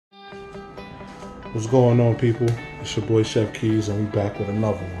What's going on, people? It's your boy Chef Keys, and we back with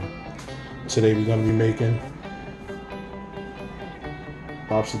another one. Today we're gonna be making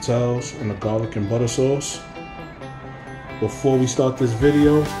lobster tails in the garlic and butter sauce. Before we start this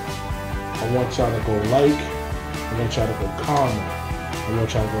video, I want y'all to go like, I want y'all to go comment, I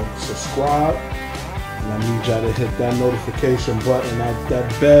want y'all to go subscribe, and I need y'all to hit that notification button,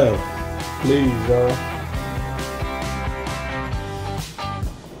 that bell, please, y'all.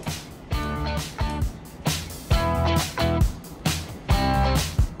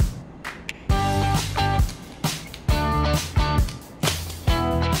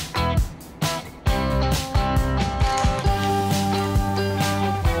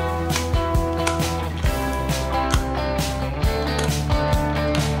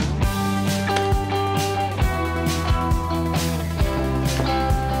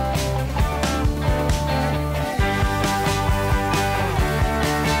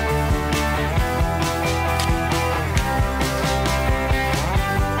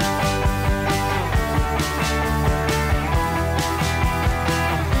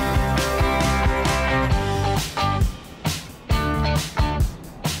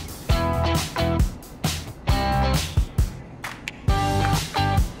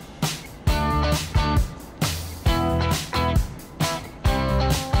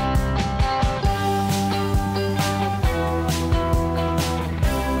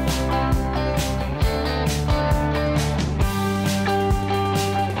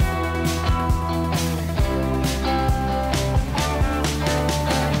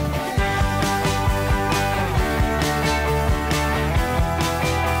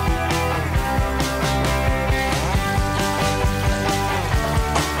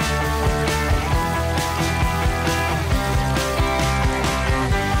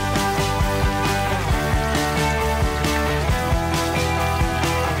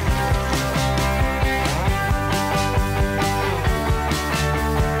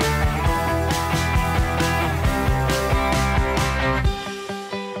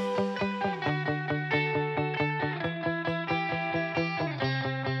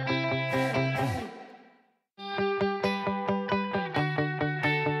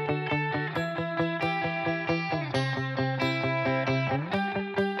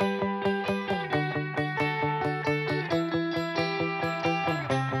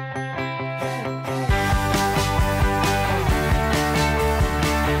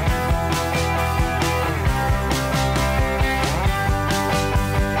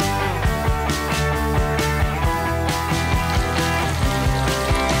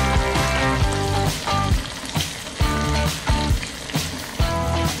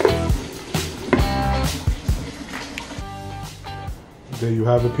 There you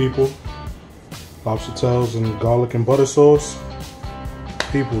have it, people. Lobster tails and garlic and butter sauce.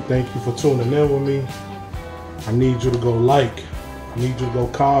 People, thank you for tuning in with me. I need you to go like. I need you to go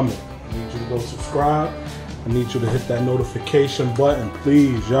comment. I need you to go subscribe. I need you to hit that notification button,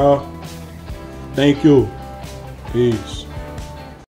 please, y'all. Thank you. Peace.